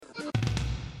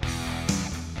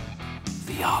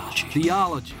Theology.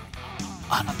 Theology.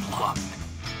 Unplugged.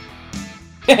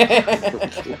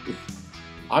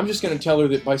 I'm just going to tell her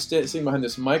that by sitting behind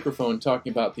this microphone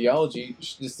talking about theology,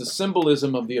 it's the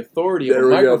symbolism of the authority of a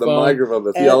microphone. There we go, the microphone,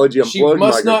 the Theology Unplugged microphone. She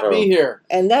must not be here.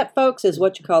 And that, folks, is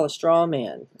what you call a straw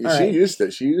man. She used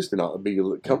to not be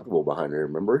comfortable behind her,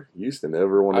 remember? You used to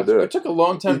never want to do it. It took a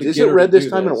long time to get her to do this. Is it red this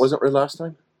time and it wasn't red last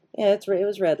time? Yeah, it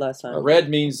was red last time.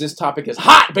 Red means this topic is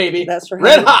hot, baby. That's right.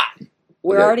 Red hot.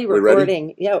 We're already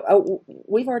recording. Yeah,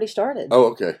 we've already started.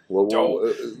 Oh, okay. Well,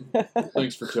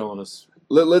 thanks for telling us.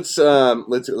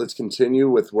 Let's continue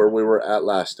with where we were at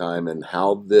last time and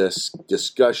how this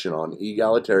discussion on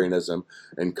egalitarianism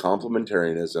and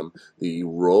complementarianism, the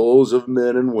roles of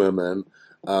men and women,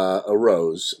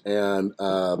 arose, and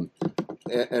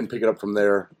pick it up from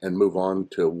there and move on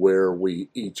to where we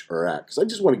each are at. Because I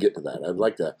just want to get to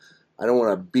that. I don't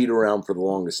want to beat around for the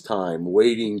longest time,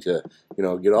 waiting to,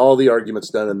 get all the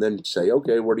arguments done and then say,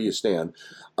 okay, where do you stand?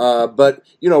 But,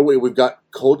 we've got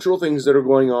cultural things that are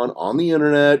going on the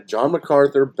internet, John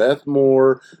MacArthur, Beth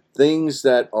Moore, things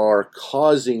that are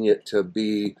causing it to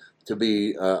be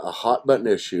a hot button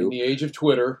issue. In the age of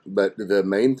Twitter. But the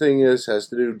main thing has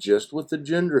to do just with the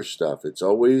gender stuff. It's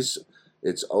always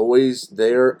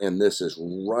there, and this is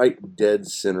right dead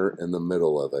center in the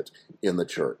middle of it in the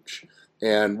church.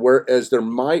 And whereas there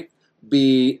might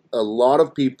be a lot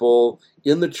of people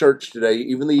in the church today,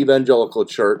 even the evangelical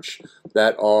church,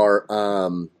 that are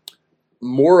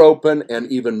more open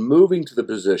and even moving to the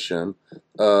position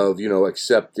of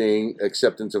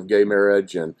acceptance of gay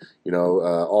marriage and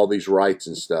all these rights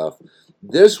and stuff.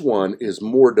 This one is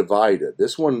more divided.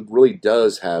 This one really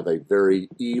does have a very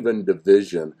even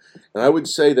division. And I would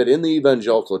say that in the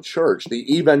evangelical church,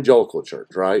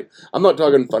 right? I'm not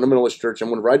talking fundamentalist church.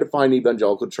 When I define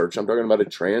evangelical church, I'm talking about a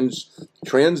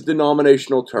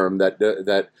trans-denominational term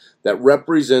that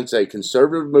represents a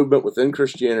conservative movement within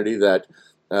Christianity that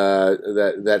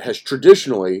has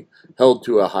traditionally held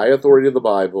to a high authority of the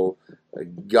Bible,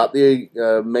 got the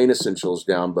main essentials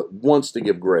down, but wants to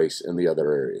give grace in the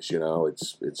other areas.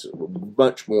 It's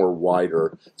much more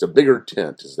wider. It's a bigger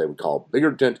tent, as they would call it,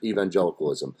 bigger tent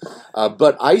evangelicalism.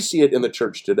 But I see it in the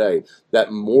church today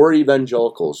that more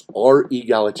evangelicals are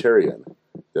egalitarian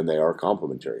than they are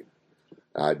complementarian.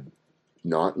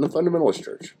 Not in the fundamentalist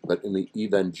church, but in the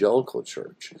evangelical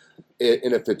church.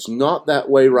 And if it's not that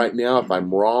way right now, if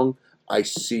I'm wrong, I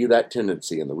see that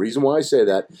tendency. And the reason why I say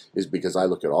that is because I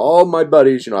look at all my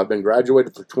buddies. I've been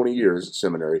graduated for 20 years at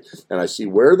seminary, and I see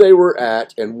where they were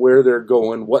at and where they're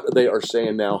going, what they are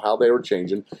saying now, how they are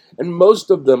changing. And most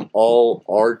of them all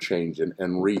are changing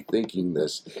and rethinking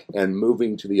this and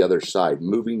moving to the other side,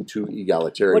 moving to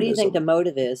egalitarianism. What do you think the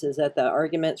motive is? Is that the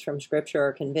arguments from Scripture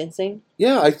are convincing?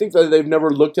 Yeah, I think that they've never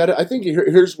looked at it. I think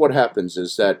here's what happens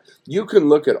is that you can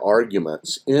look at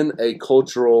arguments in a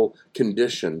cultural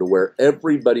condition to where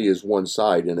everybody is one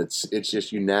side, and it's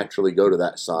just you naturally go to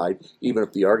that side, even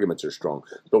if the arguments are strong.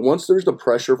 But once there's the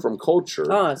pressure from culture...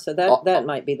 so that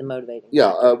might be the motivating factor.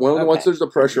 Yeah, once there's the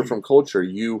pressure from culture,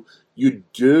 you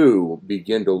do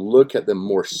begin to look at them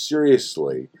more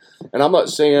seriously. And I'm not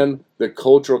saying the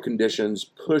cultural conditions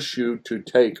push you to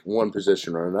take one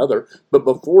position or another, but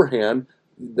beforehand,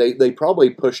 they probably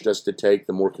pushed us to take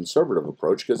the more conservative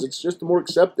approach because it's just more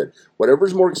accepted.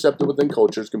 Whatever's more accepted within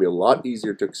culture is going to be a lot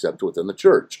easier to accept within the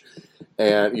church.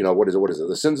 And, what is it?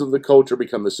 The sins of the culture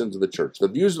become the sins of the church. The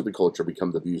views of the culture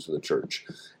become the views of the church.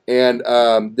 And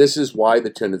this is why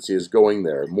the tendency is going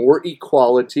there. More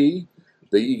equality.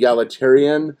 The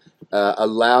egalitarian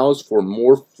allows for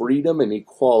more freedom and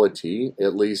equality,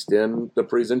 at least in the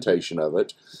presentation of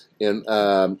it. And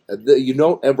you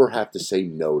don't ever have to say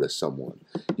no to someone.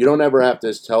 You don't ever have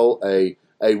to tell a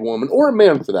woman, or a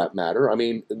man for that matter. I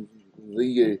mean,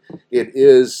 it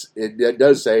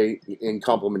does say in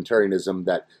complementarianism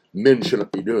that men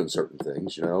shouldn't be doing certain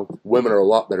things. Women are a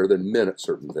lot better than men at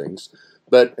certain things.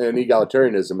 But in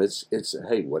egalitarianism, it's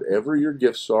hey, whatever your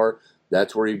gifts are,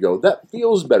 that's where you go. That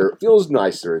feels better. It feels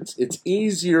nicer. It's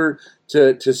easier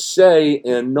to say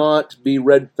and not be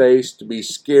red-faced, to be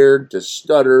scared, to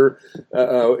stutter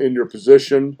in your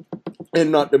position,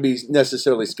 and not to be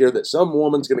necessarily scared that some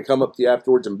woman's going to come up to you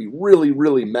afterwards and be really,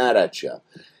 really mad at you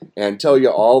and tell you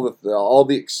all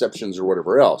the exceptions or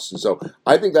whatever else. And so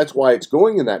I think that's why it's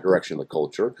going in that direction, the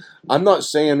culture. I'm not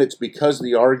saying it's because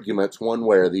the arguments one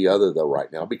way or the other, though,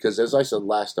 right now, because as I said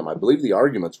last time, I believe the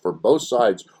arguments for both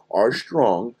sides are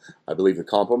strong. I believe the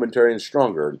complementarian is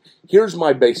stronger. Here's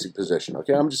my basic position,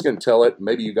 okay? I'm just going to tell it.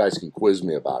 Maybe you guys can quiz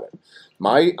me about it.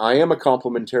 I am a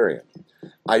complementarian.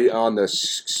 On the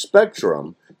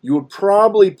spectrum, you would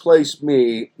probably place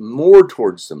me more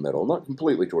towards the middle, not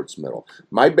completely towards the middle.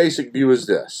 My basic view is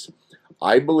this.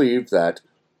 I believe that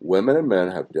women and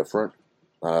men have different,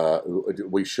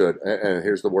 we should, and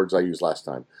here's the words I used last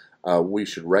time, we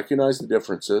should recognize the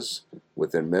differences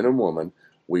within men and women.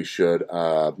 We should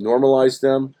normalize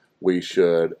them. We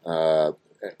should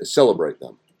celebrate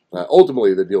them.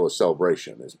 Ultimately, the deal with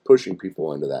celebration is pushing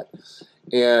people into that.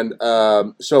 And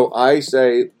so I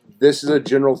say this is a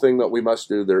general thing that we must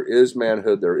do. There is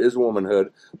manhood. There is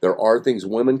womanhood. There are things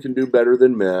women can do better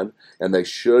than men, and they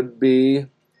should be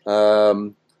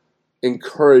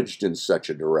encouraged in such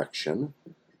a direction.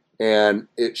 And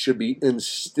it should be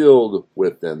instilled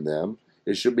within them.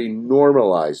 It should be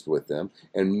normalized with them,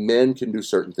 and men can do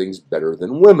certain things better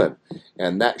than women,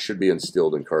 and that should be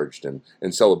instilled, encouraged, and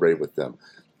celebrated with them.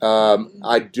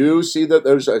 I do see that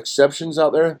there's exceptions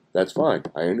out there. That's fine.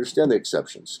 I understand the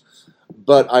exceptions.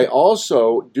 But I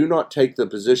also do not take the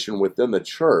position within the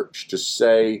church to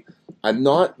say I'm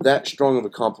not that strong of a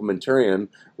complementarian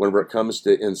whenever it comes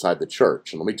to inside the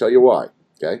church. And let me tell you why.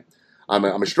 Okay, I'm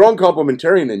a strong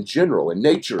complementarian in general, in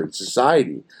nature, in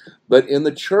society. But in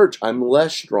the church, I'm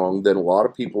less strong than a lot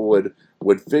of people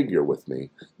would figure with me,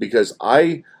 because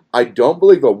I don't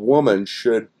believe a woman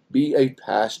should be a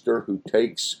pastor who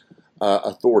takes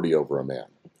authority over a man.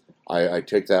 I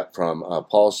take that from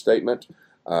Paul's statement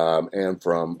and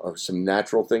from some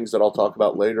natural things that I'll talk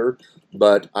about later.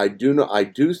 But I do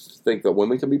think that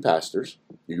women can be pastors.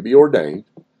 You can be ordained.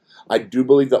 I do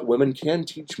believe that women can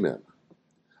teach men.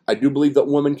 I do believe that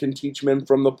women can teach men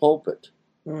from the pulpit.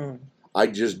 I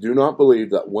just do not believe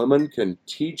that women can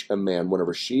teach a man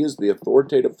whenever she is the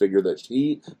authoritative figure that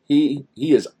he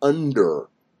is under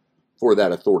for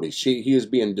that authority. He is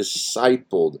being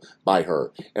discipled by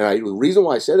her. And the reason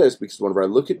why I say that is because whenever I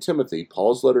look at Timothy,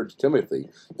 Paul's letter to Timothy,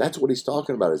 that's what he's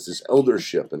talking about, is this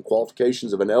eldership and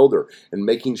qualifications of an elder and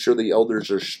making sure the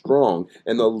elders are strong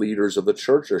and the leaders of the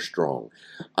church are strong.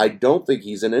 I don't think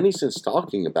he's in any sense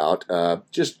talking about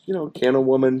just, can a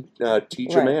woman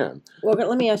teach a man? Well,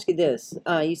 let me ask you this.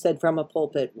 You said from a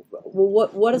pulpit. Well,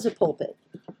 what is a pulpit?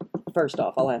 First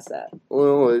off, I'll ask that.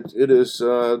 Well, it is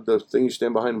the thing you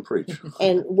stand behind and preach.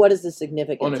 And what is the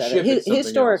significance of it?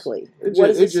 Historically, what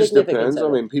is the significance just depends. of it?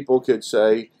 I mean, people could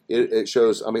say it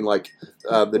shows. I mean, like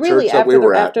the really, church that we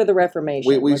were at after the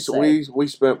Reformation. We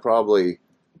spent probably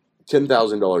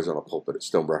 $10,000 on a pulpit at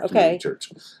Stonebrook Community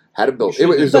Church. Had it built. It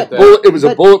was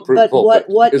a bulletproof pulpit.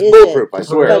 What is bulletproof, it? I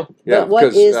swear. But what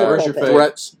is a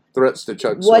pulpit? Threats to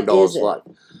Chuck Swindoll's life.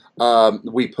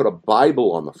 We put a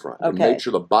Bible on the front and made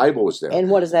sure the Bible was there. And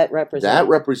what does that represent? That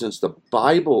represents the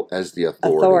Bible as the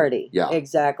authority. Yeah,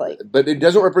 exactly. But it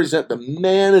doesn't represent the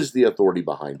man as the authority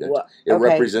behind it. Well, it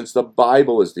represents the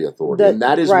Bible as the authority. And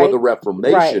that is what the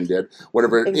Reformation did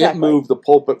whenever it moved the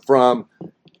pulpit from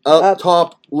up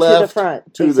top left to the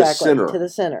front, to the center. To the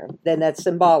center. Then that's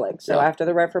symbolic. So after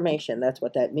the Reformation, that's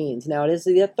what that means. Now it is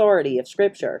the authority of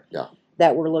Scripture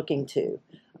that we're looking to.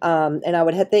 And I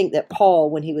would think that Paul,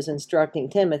 when he was instructing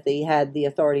Timothy, had the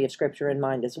authority of Scripture in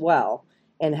mind as well,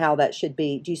 and how that should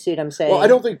be. Do you see what I'm saying? Well, I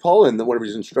don't think Paul, whenever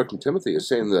he's instructing Timothy, is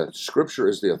saying that Scripture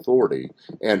is the authority,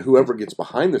 and whoever gets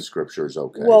behind the Scripture is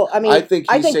okay. Well, I mean, I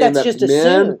think he's saying that just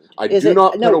men, I do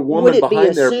not put a woman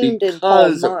behind there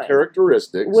because of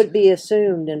characteristics. Would be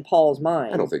assumed in Paul's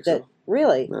mind. I don't think so.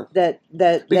 Really? No.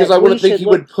 Because I wouldn't think he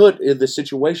would put in the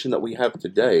situation that we have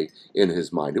today in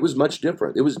his mind. It was much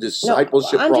different. It was a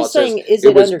discipleship process. I'm just saying, is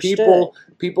it understood?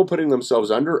 People putting themselves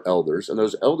under elders, and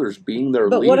those elders being their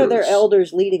leaders. But what are their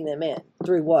elders leading them in?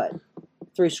 Through what?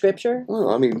 Through Scripture? Well,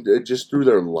 I mean, just through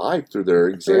their life, through their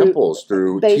examples,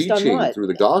 through teaching, through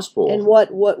the gospel. And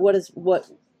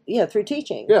yeah, through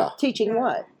teaching. Yeah. Teaching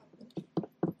what?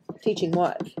 Teaching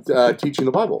what? Teaching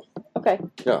the Bible. Okay.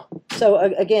 Yeah. So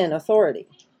again, authority.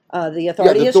 The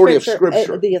authority of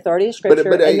Scripture. The authority of Scripture.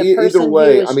 But and the person either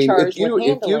way, who is I mean, if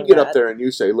you get up there and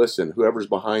you say, "Listen, whoever's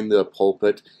behind the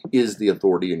pulpit is the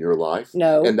authority in your life,"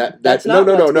 no, and that's not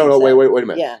no, wait a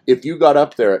minute. Yeah. If you got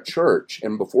up there at church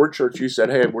and before church you said,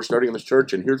 "Hey, we're starting this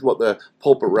church, and here's what the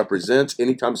pulpit represents,"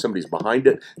 anytime somebody's behind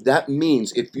it, that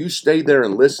means if you stay there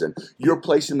and listen, you're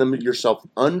placing yourself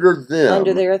under them,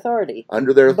 under their authority,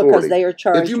 because they are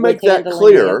charged. If you make with that the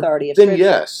clear, authority of then Scripture.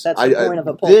 yes, that's the point of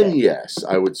a pulpit. Then yes,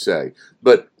 I would say.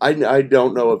 But I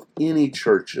don't know of any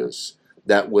churches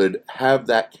that would have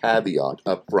that caveat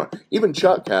up front. Even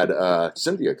Chuck had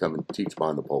Cynthia come and teach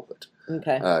behind the pulpit.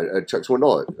 Okay. Chuck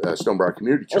Swindoll at Stonebrook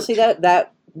Community Church. Well, see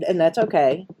and that's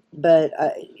okay. But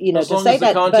as long as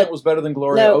the content was better than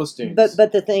Gloria Osteen's.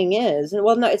 But the thing is,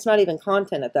 it's not even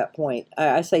content at that point.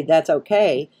 I say that's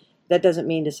okay. That doesn't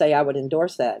mean to say I would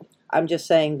endorse that. I'm just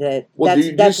saying that Well, that's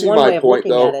do you that's see one my way of point,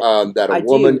 looking though, at it. that a I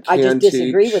woman do. I can just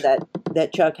disagree teach? with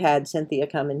that Chuck had Cynthia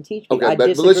come and teach me. Okay, I but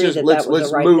disagree let's that was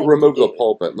the right thing remove to the do.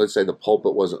 pulpit. Let's say the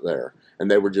pulpit wasn't there, and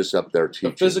they were just up there teaching.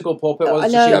 The physical pulpit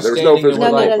was no, just there was no standing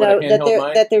there physical with No, a handheld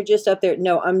mic? that they're just up there.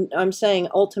 No, I'm saying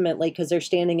ultimately because they're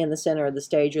standing in the center of the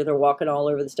stage or they're walking all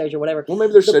over the stage or whatever. Well,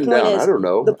 maybe they're The sitting point down. is- I don't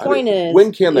know. the point is-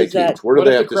 when can they is that- teach? Where do What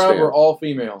they if have the to crowd stand? were all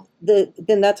female?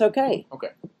 Then that's okay.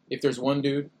 If there's one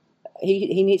dude,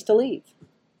 He needs to leave.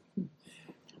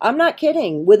 I'm not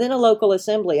kidding. Within a local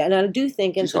assembly, and I do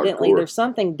think, He's incidentally, hardcore. there's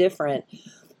something different.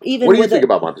 Even What do you with think a,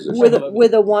 about my position?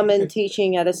 with a woman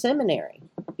teaching at a seminary,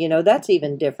 that's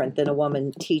even different than a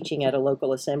woman teaching at a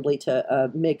local assembly to a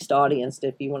mixed audience,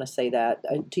 if you want to say that,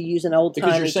 to use an old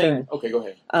because timey you're saying, term, okay, go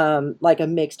ahead. like a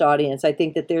mixed audience. I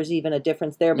think that there's even a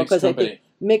difference there Mixed because I company. think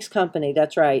mixed company.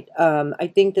 That's right.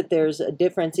 I think that there's a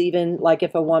difference, even like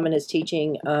if a woman is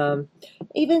teaching,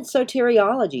 even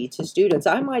soteriology to students.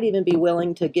 I might even be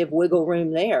willing to give wiggle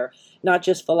room there, not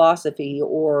just philosophy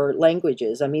or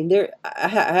languages. I mean,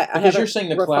 Because you're saying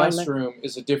the refined my- classroom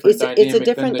is a different It's a dynamic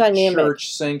different than the dynamic.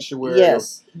 church sanctuary.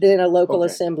 Yes, than a local Okay.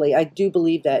 assembly. I do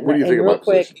believe that. What do you think real about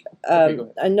quick, position? Okay, go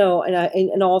ahead. I know,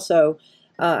 and also,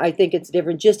 I think it's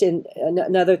different. Just in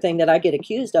another thing that I get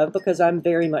accused of because I'm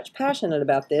very much passionate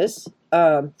about this.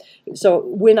 So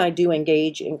when I do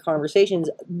engage in conversations,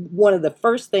 one of the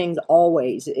first things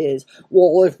always is,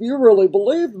 well, if you really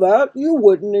believe that, you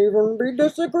wouldn't even be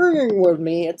disagreeing with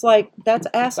me. It's like that's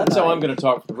asinine. That's how I'm going to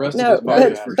talk for the rest No, of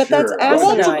this podcast. for but that's sure.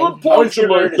 asinine. That's a good I point was you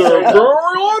getting made ready to there, say that. Gary.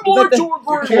 I'd But like the- to You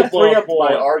agree can't with free that up my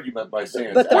point. argument by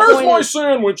saying But the that. Where's point my is-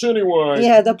 sandwich anyway?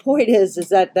 Yeah, the point is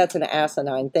that that's an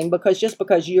asinine thing because just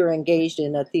because you're engaged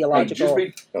in a Hey, theological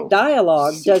oh.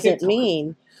 dialogue You doesn't can't talk.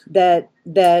 mean that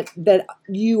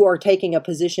you are taking a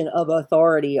position of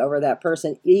authority over that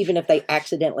person, even if they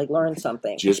accidentally learn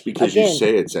something. Just because you Again,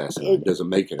 say it's asinine it- doesn't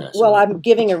make it asinine. Well, I'm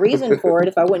giving a reason for it.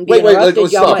 If I wouldn't be Wait, interrupted,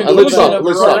 let's y'all stop. might Let's be able stop. to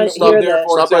Let's hear stop the- there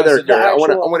for Stop right there, the Gary. I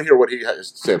want actual- to hear what he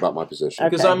has to say about my position.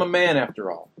 Because Okay. I'm a man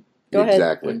after all. Go ahead.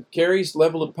 Exactly. And Carrie's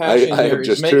level of passion I have here is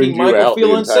just making tuned you Michael out feel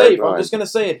the entire unsafe. I'm time. just going to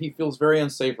say it. He feels very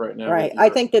unsafe right now. Right. with I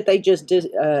you. think that they just did.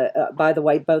 By the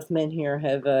way, both men here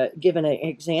have given an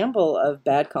example of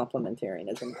bad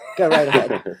complementarianism. Go right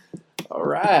ahead. All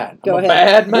right. Go I'm ahead. a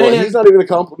bad man. Well, he's not even a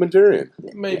complimentarian.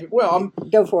 Maybe. Well,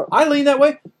 Go for it. I lean that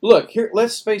way. Look, here,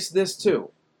 let's face this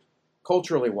too.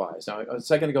 Culturally wise. Now, a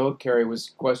second ago, Carrie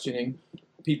was questioning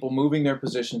people moving their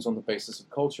positions on the basis of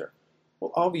culture.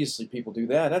 Well, obviously, people do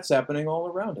that. That's happening all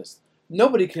around us.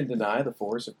 Nobody can deny the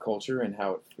force of culture and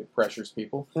how it pressures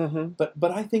people. Mm-hmm.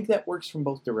 But I think that works from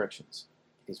both directions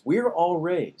because we're all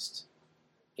raised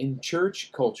in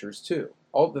church cultures too.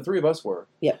 All the three of us were.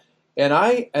 Yeah. And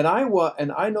I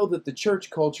know that the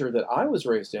church culture that I was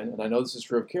raised in, and I know this is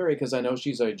true of Carrie because I know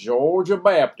she's a Georgia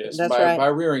Baptist That's by right.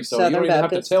 rearing, so Southern you don't even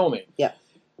Baptist. have to tell me. Yeah.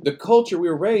 The culture we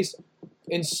were raised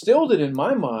instilled it in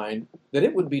my mind that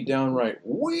it would be downright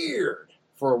weird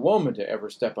for a woman to ever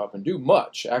step up and do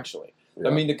much, actually. Yeah.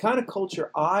 I mean, the kind of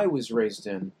culture I was raised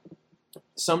in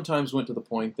sometimes went to the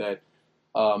point that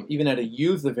even at a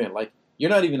youth event, like you're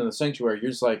not even in the sanctuary,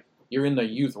 you're just like you're in the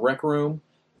youth rec room,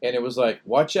 and it was like,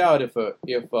 watch out if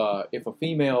a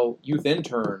female youth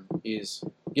intern is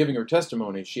giving her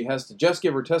testimony, she has to just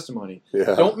give her testimony.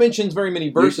 Yeah. Don't mention very many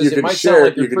verses. You it can might share, sound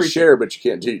like you're you can preaching, share, but you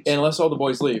can't teach. unless all the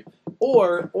boys leave.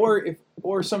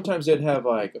 Or sometimes they'd have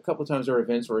like a couple of times there are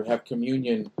events where we have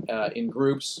communion in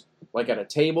groups, like at a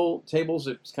table. Tables,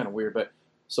 it's kind of weird, but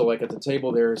so like at the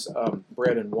table there's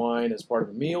bread and wine as part of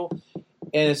a meal,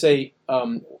 and it's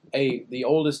the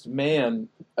oldest man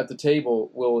at the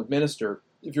table will administer.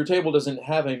 If your table doesn't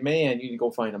have a man, you need to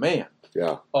go find a man.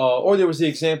 Yeah. Or there was the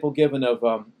example given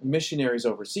of missionaries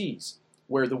overseas,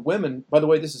 where the women, by the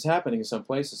way, this is happening in some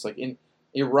places, like in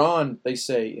Iran, they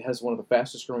say has one of the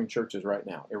fastest growing churches right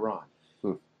now, Iran.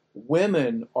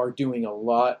 Women are doing a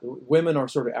lot. Women are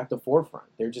sort of at the forefront.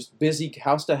 They're just busy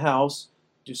house to house,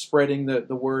 just spreading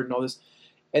the word and all this.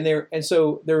 And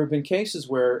so there have been cases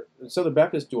where Southern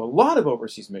Baptists do a lot of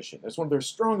overseas mission. That's one of their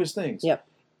strongest things. Yep.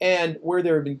 And where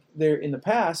there in the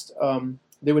past,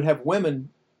 they would have women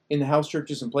in the house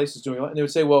churches and places doing a lot, and they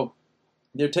would say, well,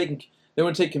 they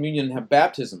want to take communion and have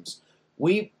baptisms.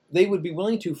 They would be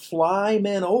willing to fly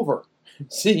men over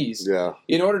seas Yeah.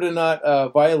 in order to not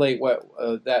violate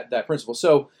that principle.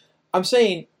 So I'm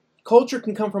saying culture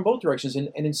can come from both directions. And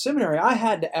in seminary, I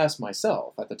had to ask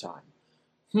myself at the time,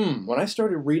 when I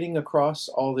started reading across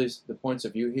all the points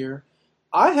of view here,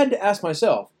 I had to ask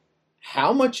myself,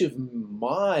 how much of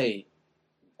my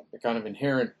kind of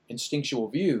inherent instinctual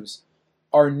views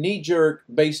are knee-jerk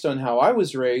based on how I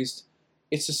was raised?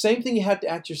 It's the same thing you have to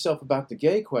ask yourself about the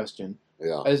gay question.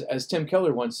 Yeah. As Tim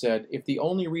Keller once said, if the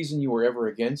only reason you were ever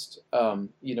against,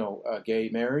 gay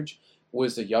marriage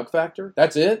was the yuck factor,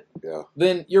 that's it. Yeah.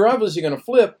 Then you're obviously going to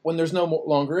flip when there's no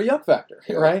longer a yuck factor,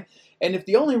 Yeah. right? And if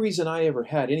the only reason I ever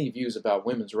had any views about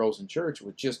women's roles in church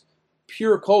was just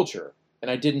pure culture,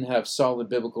 and I didn't have solid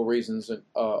biblical reasons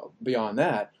beyond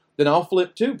that, then I'll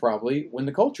flip too probably when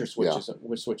the culture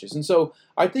switches. And so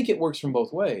I think it works from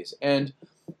both ways. And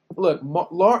look,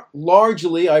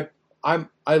 largely I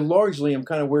largely am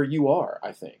kind of where you are.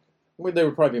 I think there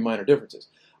would probably be minor differences.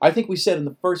 I think we said in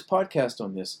the first podcast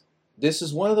on this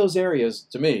is one of those areas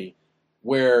to me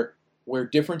where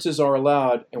differences are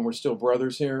allowed and we're still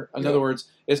brothers here. In other words,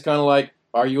 it's kind of like,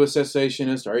 are you a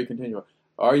cessationist? Are you continual?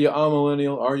 Are you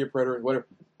amillennial? Are you preterist? Whatever.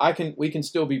 We can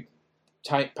still be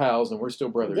tight pals and we're still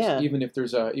brothers, even if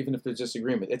there's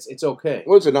disagreement. It's okay.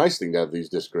 Well, it's a nice thing to have these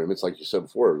disagreements, like you said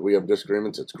before. We have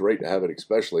disagreements. It's great to have it,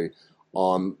 especially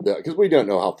on because we don't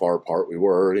know how far apart we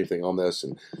were or anything on this,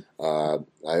 and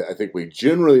I think we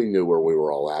generally knew where we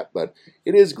were all at. But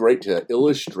it is great to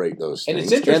illustrate those things, and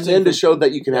it's interesting, and then to show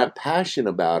that you can have passion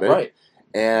about it, right?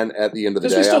 And at the end of the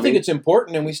day, because we still think it's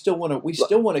important, and we still want to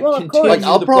continue. Like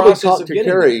I'll the probably process talk to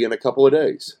Carrie in a couple of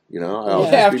days.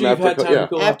 After you've had time to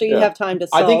cool after you have time to.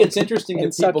 I think it's interesting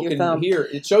that people can thumb. hear.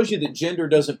 It shows you that gender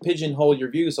doesn't pigeonhole your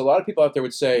views. A lot of people out there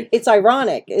would say it's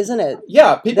ironic, isn't it?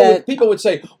 Yeah, people would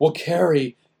say, well,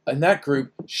 Carrie, in that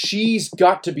group, she's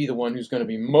got to be the one who's going to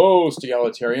be most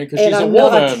egalitarian because she's a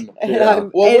woman.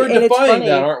 Well, we're defying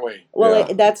that, aren't we?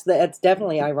 Well, that's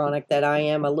definitely ironic that I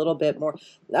am a little bit more.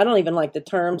 I don't even like the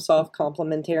term soft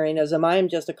complementarianism. I am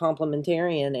just a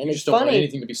complementarian, and you it's just don't funny. want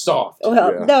anything to be soft.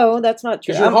 Well, no, that's not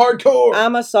true. Because you're hardcore.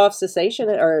 I'm a soft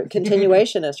cessationist or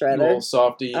continuationist, rather. You little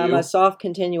softy. I'm a soft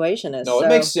continuationist. No, it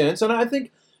makes sense, and I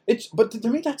think it's. But to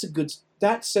me,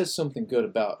 that says something good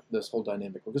about this whole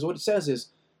dynamic, because what it says is,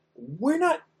 we're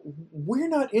not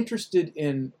interested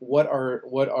in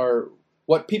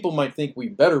what people might think we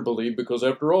better believe, because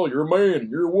after all, you're a man,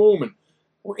 you're a woman.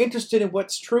 We're interested in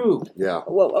what's true. Yeah.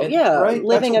 Well, right?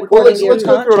 Living Let's according to your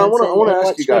go through it. I conscience. want to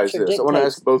ask you guys Scripture this. I want to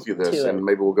ask both of you this, to and it.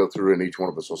 maybe we'll go through, and each one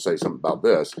of us will say something about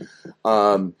this.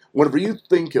 Whenever you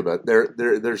think of it,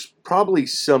 there's probably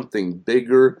something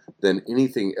bigger than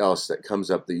anything else that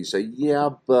comes up that you say, yeah,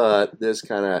 but this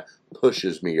kind of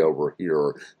pushes me over here.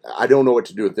 Or, I don't know what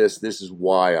to do with this. This is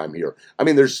why I'm here. I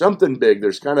mean, there's something big.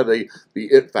 There's kind of the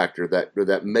it factor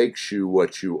that makes you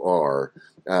what you are.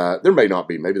 There may not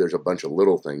be. Maybe there's a bunch of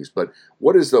little things. But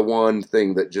what is the one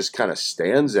thing that just kind of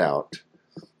stands out?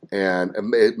 And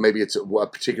maybe it's a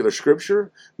particular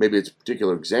scripture. Maybe it's a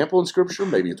particular example in scripture.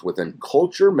 Maybe it's within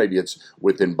culture. Maybe it's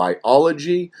within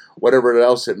biology. Whatever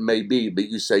else it may be. But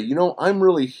you say, I'm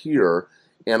really here,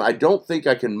 and I don't think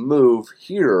I can move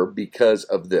here because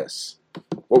of this.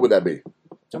 What would that be?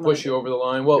 To push you over the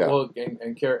line.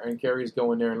 And Carrie's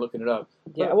going there and looking it up.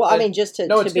 Yeah, well, I mean, just to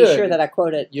be good. Sure that I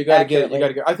quote it. You got to get it. You got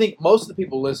to get. I think most of the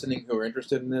people listening who are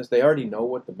interested in this, they already know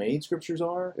what the main scriptures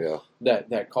are. Yeah.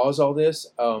 That cause all this.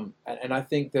 And I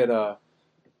think that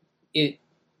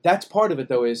that's part of it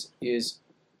though. Is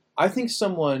I think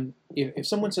if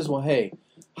someone says, well, hey,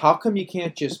 how come you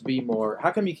can't just be more?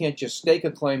 How come you can't just stake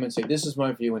a claim and say this is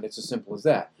my view and it's as simple as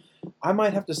that? I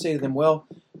might have to say to them, well,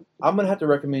 I'm going to have to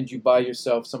recommend you buy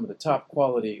yourself some of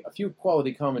a few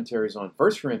quality commentaries on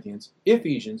 1 Corinthians,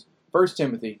 Ephesians, 1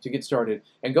 Timothy to get started,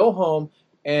 and go home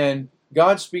and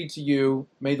Godspeed to you.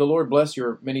 May the Lord bless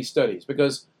your many studies,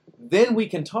 because then we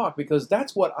can talk, because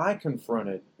that's what I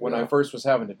confronted when I first was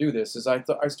having to do this, is I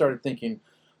started thinking,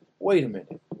 wait a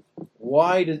minute,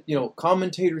 why did,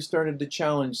 commentators started to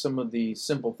challenge some of the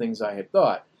simple things I had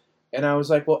thought, and I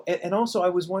was like, well, and also I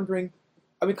was wondering,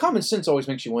 I mean, common sense always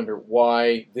makes you wonder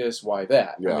why this, why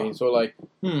that. Yeah. I mean, so like,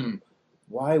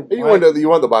 why? You want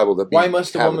the Bible to be. Why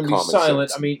must a woman be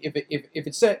silent? Sense. I mean,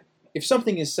 if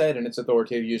something is said and it's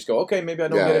authoritative, you just go, okay, maybe I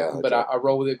don't get it, but I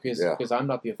roll with it because I'm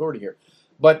not the authority here.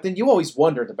 But then you always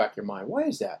wonder in the back of your mind, why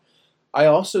is that? I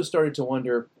also started to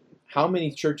wonder how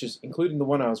many churches, including the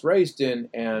one I was raised in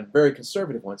and very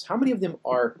conservative ones, how many of them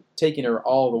are taking her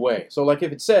all the way? So like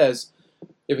if it says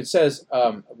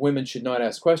women should not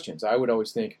ask questions, I would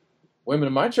always think, women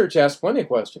in my church ask plenty of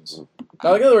questions.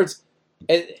 Now, in other words,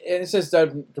 and it says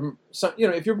that,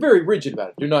 if you're very rigid about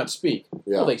it, do not speak.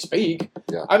 Yeah. Well, they speak.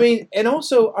 Yeah. I mean, and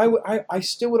also, I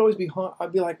still would always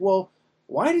I'd be like, well,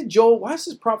 why is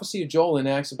this prophecy of Joel in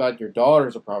Acts about your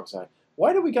daughters are prophesying?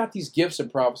 Why do we got these gifts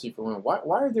of prophecy for women?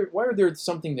 Why are there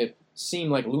something that seem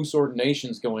like loose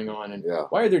ordinations going on? And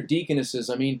why are there deaconesses?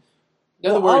 I mean, in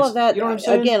other words, all of that, you know what I'm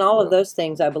saying? Again, all of those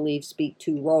things, I believe, speak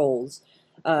to roles.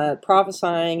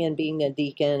 Prophesying and being a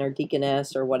deacon or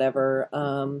deaconess or whatever,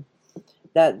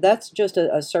 That's just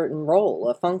a certain role,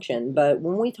 a function. But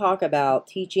when we talk about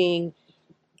teaching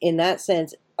in that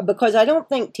sense, because I don't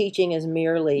think teaching is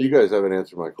merely You guys haven't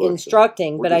answered my question.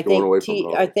 instructing, We're but just I going away think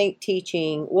from it all. I think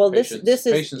teaching. Well, this is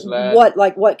Patience, lad.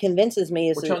 what convinces me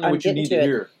is We're telling you I'm what you getting need to to it.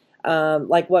 hear.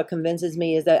 Like what convinces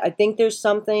me is that I think there's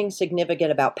something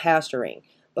significant about pastoring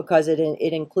because it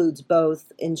includes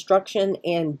both instruction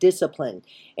and discipline.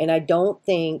 And I don't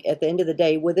think at the end of the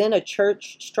day within a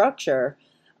church structure,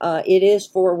 it is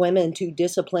for women to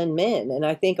discipline men. And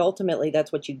I think ultimately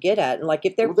that's what you get at. And like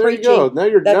if they're There preaching, you go. Now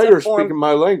you're speaking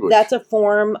my language. that's a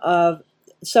form of.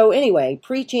 So anyway,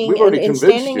 preaching We've already and convinced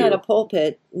standing you. at a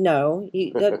pulpit, no,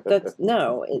 that's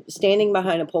no. Standing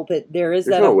behind a pulpit, there is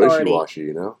There's that no authority. wishy-washy,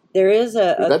 you know. There is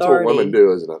a authority. That's what women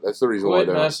do, isn't it? That's the reason why Quit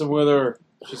they're. messing with her.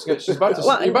 She's about to.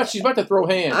 Well, she's about to throw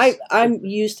hands. I'm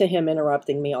used to him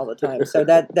interrupting me all the time, so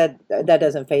that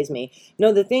doesn't faze me.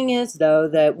 No, the thing is though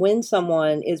that when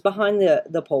someone is behind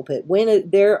the pulpit, when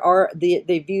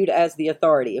they viewed as the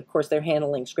authority, of course they're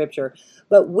handling scripture,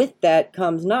 but with that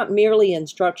comes not merely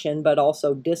instruction but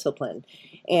also discipline.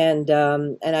 And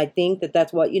I think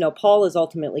that's what Paul is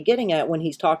ultimately getting at when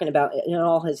he's talking about in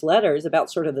all his letters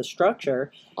about sort of the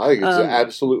structure. I think it's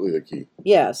absolutely the key.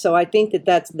 Yeah, so I think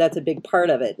that's a big part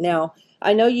of it. Now,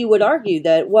 I know you would argue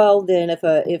that, well, then if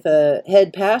a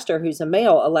head pastor who's a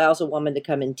male allows a woman to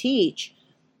come and teach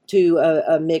to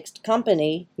a mixed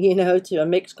company, to a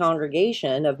mixed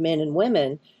congregation of men and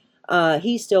women,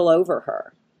 he's still over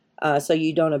her. So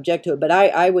you don't object to it. But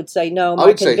I would say no,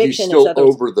 my conviction say he's still is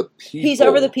over the people. He's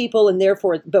over the people, and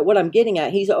therefore, but what I'm getting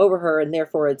at, he's over her, and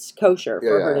therefore it's kosher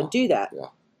for her to do that. Yeah.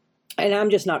 And I'm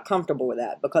just not comfortable with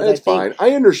that because That's I think,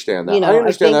 fine. I understand that. I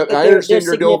understand that. I understand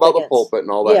your deal about the pulpit and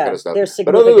all that kind of stuff.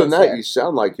 But other than that, you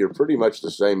sound like you're pretty much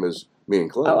the same as me and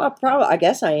Clint. Oh, I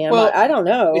guess I am. Well, I don't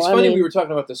know. It's funny we were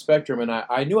talking about the spectrum, and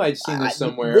I knew I'd seen this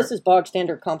somewhere. This is bog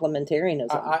standard complementarianism.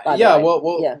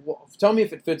 Well, tell me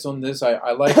if it fits on this.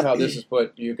 I like how this is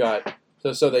put. You got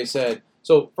so they said.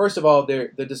 So first of all,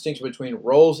 the distinction between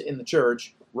roles in the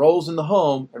church, roles in the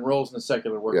home, and roles in the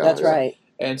secular workplace. That's right.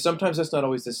 And sometimes that's not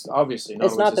always this. Obviously,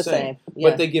 it's not the same. Yeah.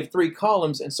 But they give 3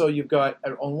 columns, and so you've got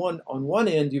on one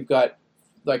end you've got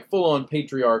like full on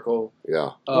patriarchal.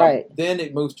 Yeah. Right. Then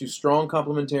it moves to strong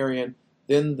complementarian.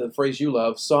 Then the phrase you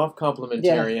love, soft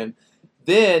complementarian. Yeah.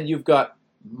 Then you've got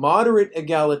moderate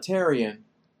egalitarian.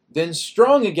 Then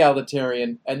strong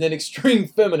egalitarian, and then extreme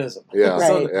feminism. Yeah.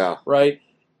 Right. Yeah. Right.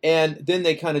 And then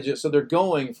they kind of so they're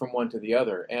going from one to the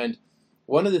other. And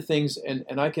one of the things, and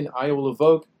I will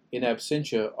evoke in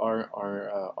absentia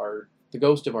our the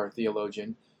ghost of our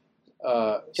theologian,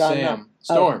 Sam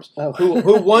Storms,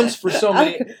 who once for so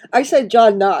many. I said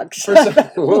John Knox.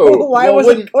 Whoa! Why was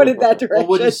it put in that direction? Well,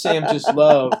 wouldn't Sam just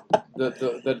love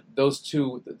those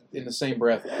two in the same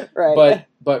breath? Right.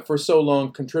 But for so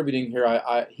long contributing here,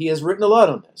 he has written a lot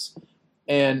on this.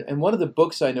 And one of the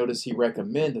books I noticed he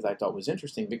recommended I thought was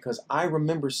interesting because I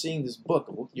remember seeing this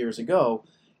book years ago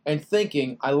and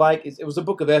thinking it was a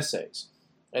book of essays.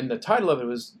 And the title of it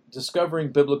was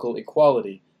Discovering Biblical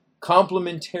Equality,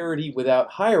 Complementarity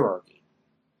Without Hierarchy.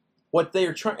 What they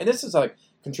are trying, and this is like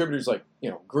contributors like,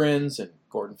 Grins and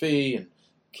Gordon Fee and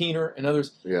Keener and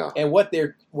others. Yeah. And what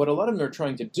a lot of them are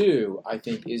trying to do, I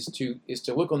think, is to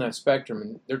look on that spectrum,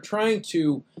 and they're trying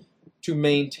to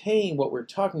maintain what we're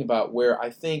talking about, where I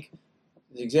think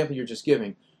the example you're just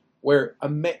giving, where a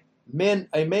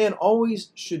man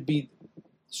always should be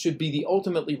the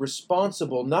ultimately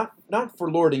responsible, not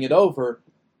for lording it over,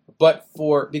 but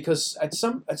because at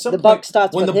some the point, buck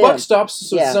stops when with the him. buck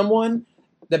stops with someone,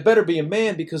 that better be a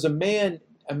man, because a man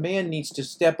needs to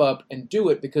step up and do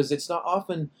it, because it's not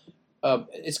often.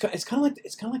 It's kind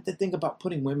of like the thing about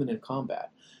putting women in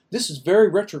combat. This is very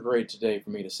retrograde today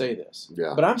for me to say this,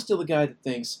 but I'm still the guy that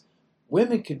thinks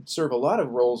women could serve a lot of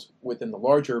roles within the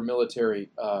larger military,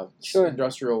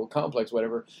 industrial complex,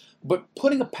 whatever. But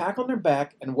putting a pack on their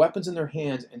back and weapons in their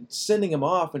hands and sending them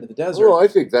off into the desert. Well, I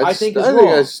think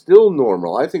that's still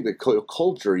normal. I think the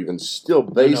culture even still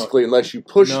basically, unless you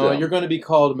push them. No, you're going to be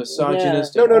called a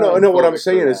misogynist. Yeah. No. What I'm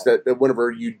saying is that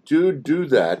whenever you do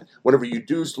that, whenever you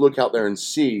do look out there and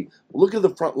see, look at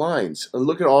the front lines and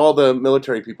look at all the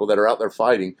military people that are out there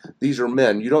fighting. These are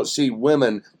men. You don't see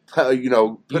women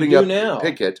putting up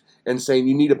picket and saying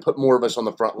you need to put more of us on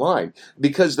the front line,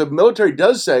 because the military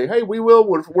does say, hey,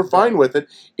 we're fine with it.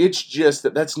 It's just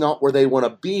that's not where they want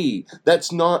to be.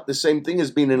 That's not the same thing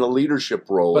as being in a leadership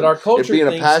role. But our culture being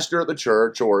a pastor at the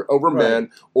church or over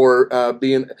men or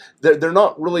they're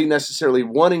not really necessarily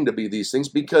wanting to be these things,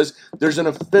 because there's an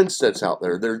offense that's out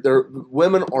there.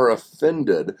 Women are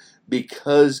offended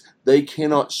because they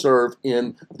cannot serve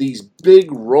in these big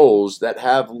roles that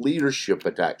have leadership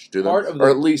attached to them, or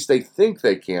at least they think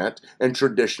they can't, and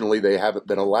traditionally they haven't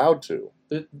been allowed to.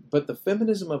 But the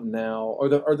feminism of now, or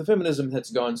the feminism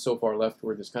that's gone so far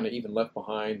leftward, that's kind of even left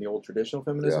behind the old traditional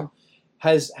feminism,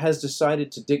 has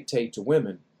decided to dictate to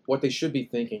women what they should be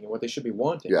thinking and what they should be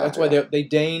wanting. That's why they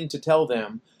deign to tell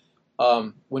them,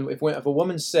 if a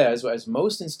woman says, as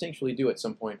most instinctually do at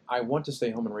some point, I want to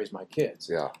stay home and raise my kids.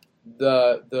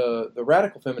 The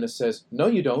radical feminist says, no,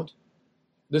 you don't.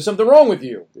 There's something wrong with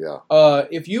you.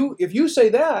 If you say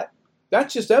that,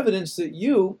 that's just evidence that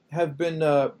you have been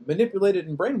manipulated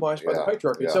and brainwashed by the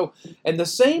patriarchy. So, and the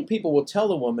same people will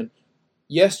tell a woman,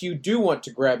 yes, you do want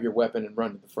to grab your weapon and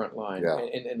run to the front line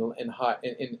in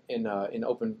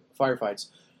open firefights.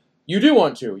 You do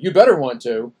want to. You better want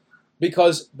to,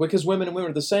 because women and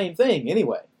women are the same thing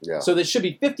anyway. So there should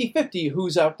be 50-50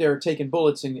 who's out there taking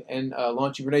bullets and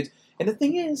launching grenades. And the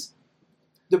thing is,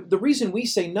 the reason we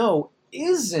say no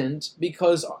isn't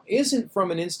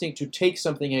from an instinct to take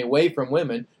something away from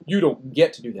women. You don't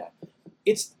get to do that.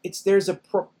 There's a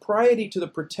propriety to the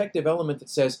protective element that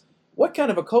says, what kind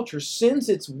of a culture sends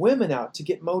its women out to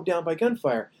get mowed down by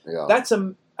gunfire? That's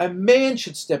a man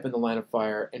should step in the line of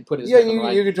fire and put his neck on the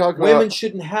line. You can talk about women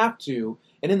shouldn't have to.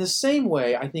 And in the same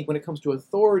way, I think when it comes to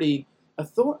authority,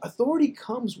 authority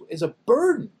comes as a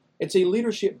burden. It's a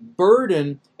leadership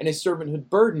burden and a servanthood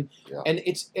burden. And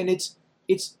it's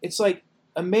like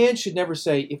a man should never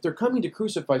say, if they're coming to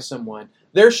crucify someone,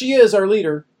 there she is, our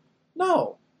leader.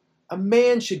 No. A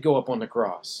man should go up on the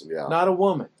cross, not a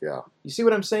woman. You see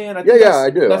what I'm saying? I think I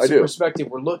do. That's the perspective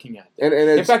we're looking at. And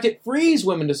in fact, it frees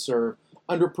women to serve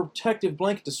under protective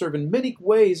blanket, to serve in many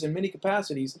ways and many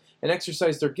capacities and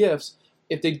exercise their gifts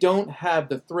if they don't have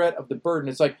the threat of the burden.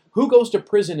 It's like, who goes to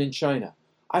prison in China?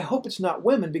 I hope it's not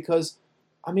women, because,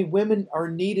 women are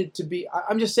needed to be...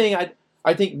 I'm just saying,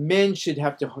 I think men should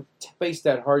have to face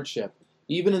that hardship,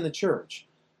 even in the church.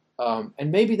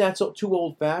 And maybe that's too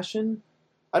old-fashioned.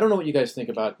 I don't know what you guys think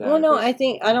about that. Well, no, I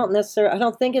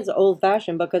don't think it's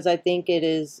old-fashioned, because I think it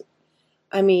is...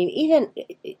 even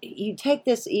you take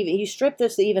this, you strip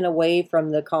this even away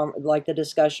from the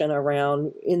discussion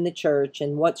around in the church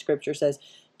and what Scripture says.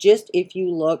 Just if you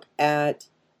look at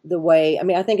the way,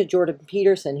 I think of Jordan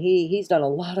Peterson. He's done a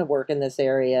lot of work in this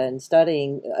area and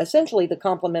studying essentially the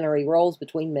complementary roles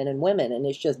between men and women, and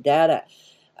it's just data,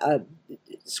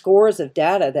 scores of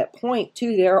data that point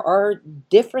to there are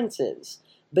differences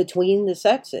between the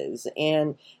sexes,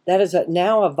 and that is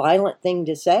now a violent thing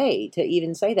to say, to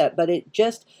even say that. But it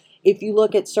just, if you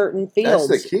look at certain fields,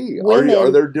 that's the key.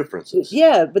 Are there differences?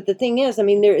 Yeah, but the thing is,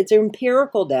 it's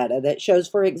empirical data that shows,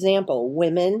 for example,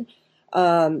 women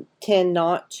tend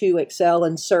not to excel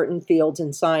in certain fields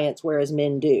in science, whereas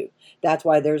men do. That's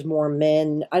why there's more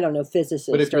men, physicists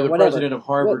or whatever. But if you're the president of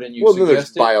Harvard and you suggest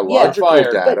there's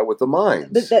biological data with the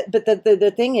minds. But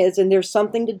the thing is, and there's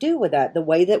something to do with that, the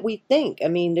way that we think.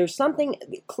 There's something,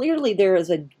 clearly there is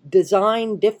a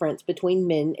design difference between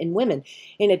men and women.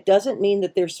 And it doesn't mean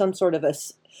that there's some sort of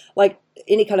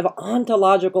any kind of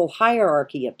ontological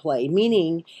hierarchy at play,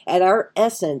 meaning at our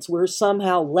essence, we're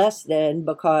somehow less than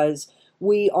because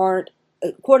we aren't,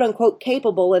 quote unquote,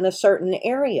 capable in a certain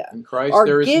area. In Christ,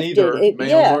 there is neither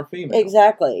male nor female.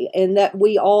 Exactly. And that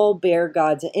we all bear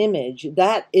God's image.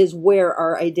 That is where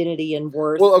our identity and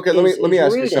worth Well, okay, is, let me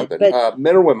ask you something.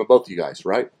 Men or women, both of you guys,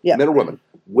 right? Yeah. Men or women,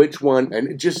 which one,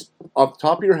 and just off the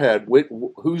top of your head,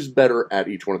 who's better at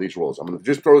each one of these roles? I'm going to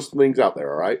just throw some things out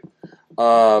there, all right?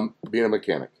 Being a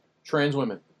mechanic. Trans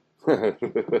women. I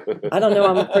don't know.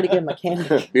 I'm a pretty good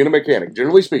mechanic. Being a mechanic,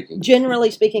 generally speaking. Generally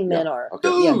speaking, men are. Okay.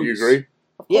 Do you agree?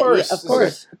 Of course. Yeah, of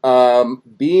course. Okay.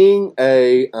 Being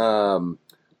a,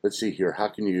 let's see here. How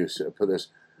can you put this?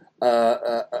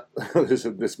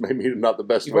 This may be not the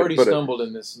best You've way already to put stumbled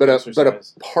in this. but a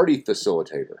party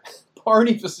facilitator.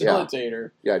 Party facilitator.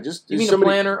 Yeah, just you mean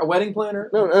somebody, a planner, a wedding planner?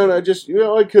 No. Just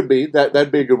it could be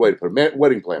that'd be a good way to put it.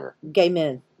 Wedding planner. Gay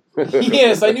men.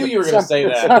 Yes, I knew you were going to say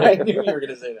that. Sorry. I knew you were going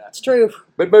to say that. It's true.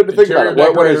 But think about it.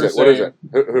 What is it? What is it?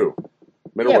 Who?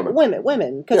 Men or women?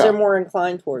 Women, because they're more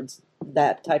inclined towards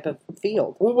that type of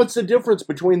field. Well, what's the difference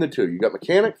between the two? You got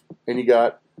mechanic and you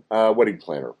got wedding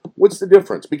planner. What's the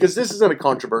difference? Because this isn't a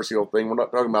controversial thing. We're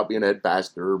not talking about being a head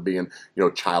pastor or being,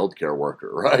 child care worker,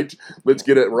 right? Let's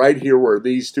get it right here where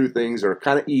these two things are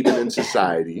kind of even in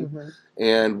society. Mm-hmm.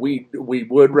 And we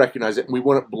would recognize it, and we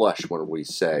wouldn't blush when we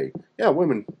say, yeah,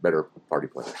 women better party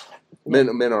planners. Men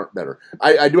aren't better.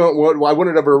 I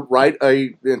wouldn't ever write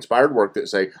a inspired work that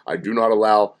say, I do not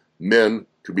allow men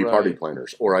to be party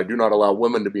planners, or I do not allow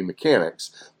women to be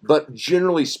mechanics. But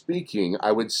generally speaking,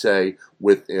 I would say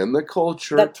within the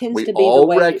culture, we all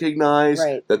recognize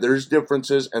that there's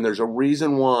differences, and there's a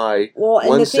reason why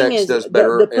one sex does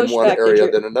better in one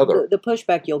area than another. The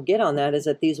pushback you'll get on that is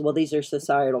that these are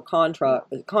societal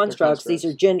constructs. These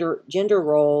are gender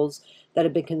roles that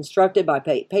have been constructed by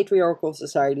patriarchal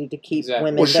society to keep women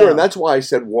down. Well, sure, and that's why I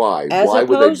said why. As why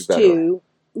would they do better? to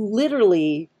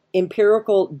literally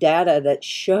empirical data that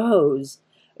shows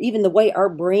even the way our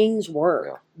brains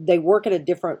work. They work at a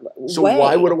different way. So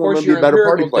why would a woman be a better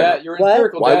party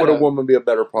planner? Why would a woman be a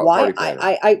better party planner?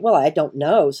 I don't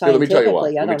know.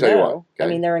 Scientifically, I don't know. Okay. I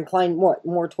mean, they're inclined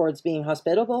more towards being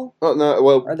hospitable. Oh, no,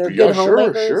 well, are they good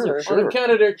homemakers? Sure. On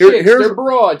account of their chicks, they're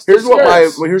broads. Here's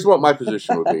what my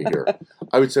position would be here.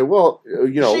 I would say, well,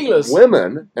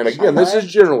 women, and again, this is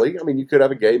generally. I mean, you could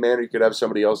have a gay man, or you could have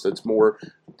somebody else that's more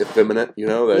effeminate,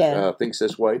 that thinks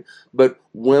this way. But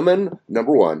women,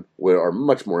 number one, are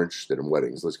much more interested in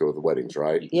weddings. Let's go with the weddings,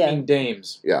 right? Yeah.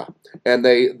 Dames. Yeah. And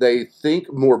they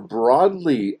think more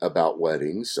broadly about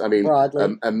weddings. I mean,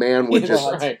 a man would just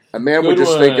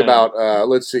think about,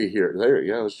 let's see here.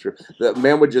 That's true. The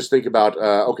man would just think about,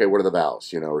 okay, what are the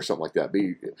vows, or something like that.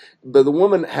 But the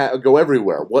woman go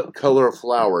everywhere. What color of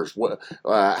flowers? What?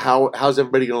 How's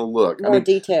everybody going to look? More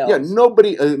details. Yeah,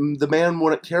 nobody, the man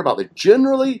wouldn't care about that.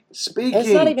 Generally speaking, it's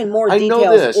not even more details. I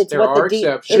know this. It's there are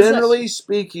exceptions. Generally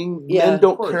speaking, men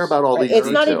don't care about all these details.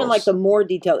 It's not even like the more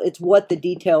detail. It's what the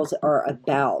details are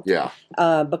about. Yeah.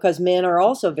 Because men are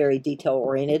also very detail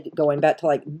oriented. Going back to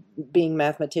like being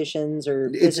mathematicians or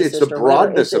it's the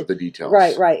broadness of the details.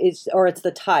 Right. It's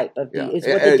the type of it's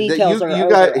what the details are.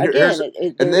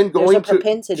 And then going a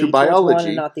propensity to biology, one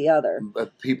and not the other.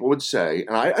 People would say,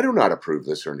 and I do not approve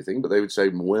this or anything, but they would say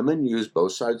women use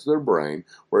both sides of their brain,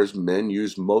 whereas men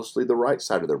use mostly the right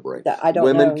side of their brain.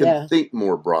 Women can think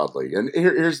more broadly. And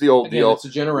here's the old deal. It's a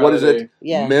generality. What is it?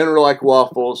 Yeah. Men are like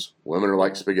waffles. Women are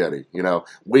like spaghetti.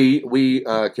 We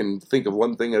can think of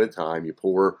one thing at a time. You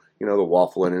pour the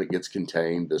waffle in and it gets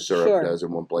contained. The syrup does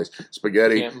in one place.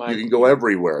 Spaghetti, you can go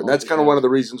everywhere. And that's kind of one of the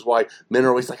reasons why men are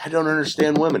always like, I don't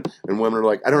understand women. And women are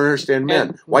like, I don't understand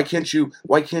men. Why can't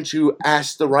you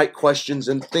ask the right questions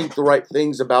and think the right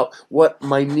things about what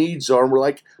my needs are? And we're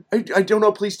like, I don't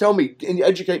know. Please tell me and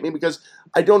educate me because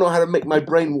I don't know how to make my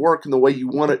brain work in the way you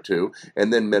want it to.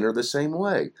 And then men are the same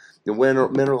way. And when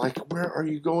men are like, where are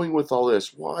you going with all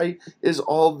this? Why is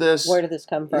all this? Where did this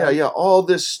come from? Yeah, all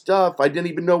this stuff. I didn't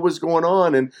even know what was going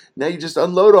on. And now you just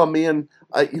unload on me. And,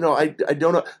 I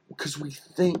don't know. Because we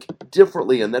think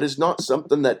differently. And that is not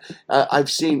something that I've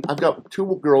seen. I've got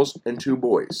 2 girls and 2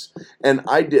 boys. And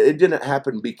it didn't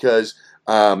happen because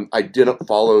I didn't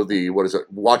follow the,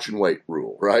 watch and wait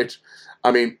rule, right? I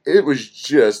mean, it was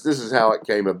just, this is how it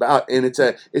came about, and it's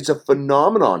a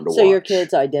phenomenon to watch. So your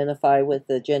kids identify with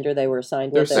the gender they were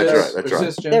assigned with? That's right.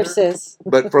 Cisgender? They're cis.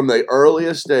 But from the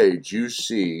earliest age, you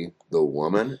see the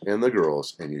woman and the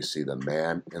girls, and you see the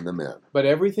man and the men. But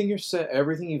everything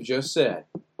you've just said,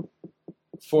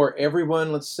 for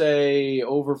everyone, let's say,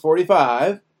 over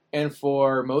 45, and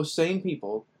for most sane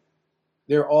people,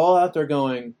 they're all out there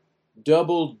going,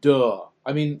 double duh.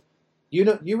 I mean,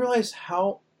 you realize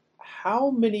how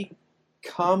many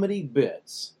comedy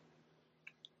bits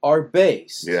are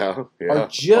based are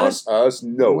just on us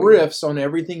knowing riffs on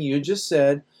everything you just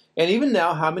said. And even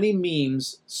now, how many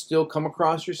memes still come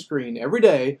across your screen every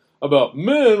day about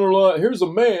men are like, here's a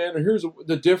man, and here's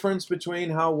the difference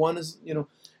between how one is,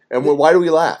 And why do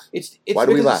we laugh? Why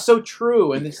do we laugh? It's so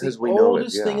true, and because it's the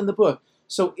oldest thing in the book.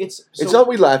 So it's not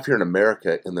we laugh here in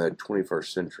America in the 21st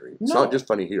century. It's not just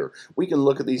funny here. We can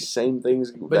look at these same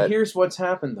things. But here's what's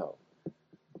happened, though.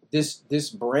 This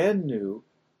brand new,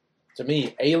 to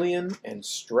me, alien and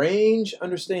strange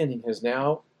understanding has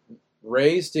now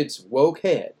raised its woke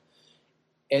head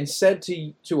and said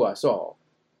to us all,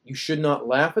 you should not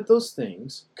laugh at those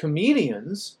things.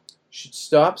 Comedians should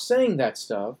stop saying that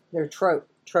stuff. They're tropes.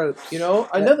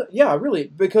 Really,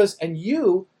 because,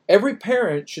 every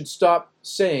parent should stop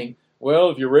saying, well,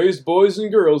 if you raised boys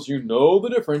and girls, you know the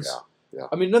difference. Yeah.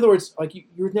 I mean, in other words, like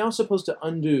you're now supposed to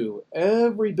undo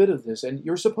every bit of this, and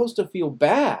you're supposed to feel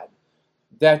bad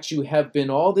that you have been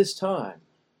all this time,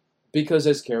 because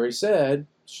as Carrie said,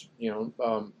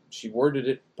 she worded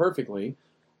it perfectly.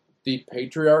 the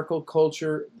patriarchal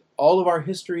culture. All of our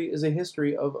history is a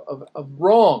history of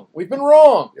wrong. We've been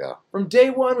wrong. Yeah. From day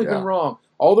one, we've been wrong.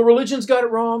 All the religions got it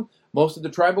wrong. Most of the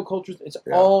tribal cultures, it's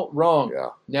all wrong. Yeah.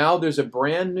 Now there's a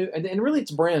brand new, and really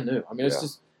it's brand new. I mean, it's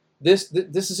just, this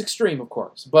is extreme, of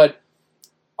course. But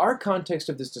our context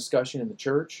of this discussion in the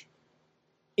church,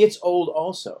 it's old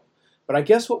also. But I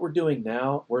guess what we're doing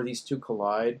now, where these two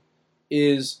collide,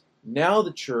 is now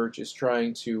the church is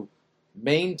trying to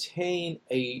maintain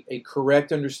a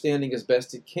correct understanding as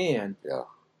best it can,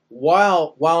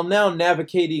 while now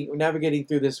navigating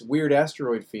through this weird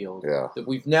asteroid field that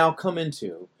we've now come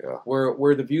into,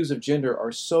 where the views of gender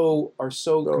are so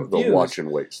confused. The watch and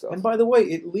wait stuff. And by the way,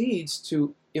 it leads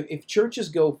to, if churches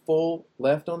go full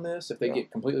left on this, if they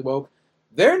get completely woke,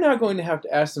 they're now going to have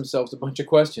to ask themselves a bunch of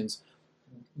questions,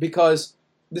 because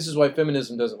this is why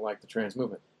feminism doesn't like the trans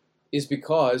movement, is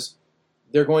because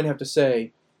they're going to have to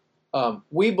say,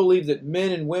 we believe that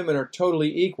men and women are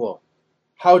totally equal.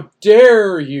 How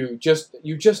dare you just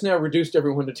now reduced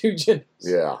everyone to two genders?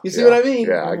 Yeah. You see what I mean?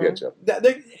 Yeah, I get you.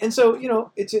 And so,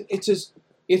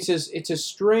 it's as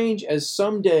strange as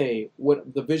someday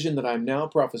what the vision that I'm now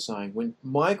prophesying, when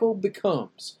Michael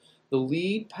becomes the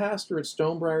lead pastor at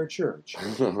Stonebriar Church,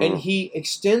 and he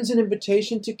extends an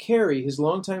invitation to Carrie, his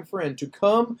longtime friend, to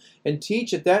come and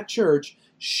teach at that church,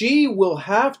 she will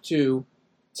have to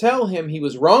tell him he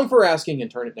was wrong for asking and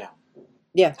turn it down.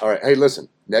 Yeah. All right. Hey, listen.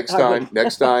 Next time,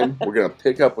 we're going to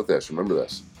pick up with this. Remember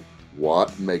this.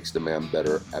 What makes the man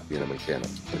better at being a mechanic?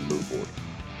 And move forward.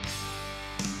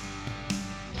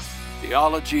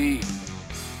 Theology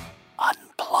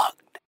Unplugged.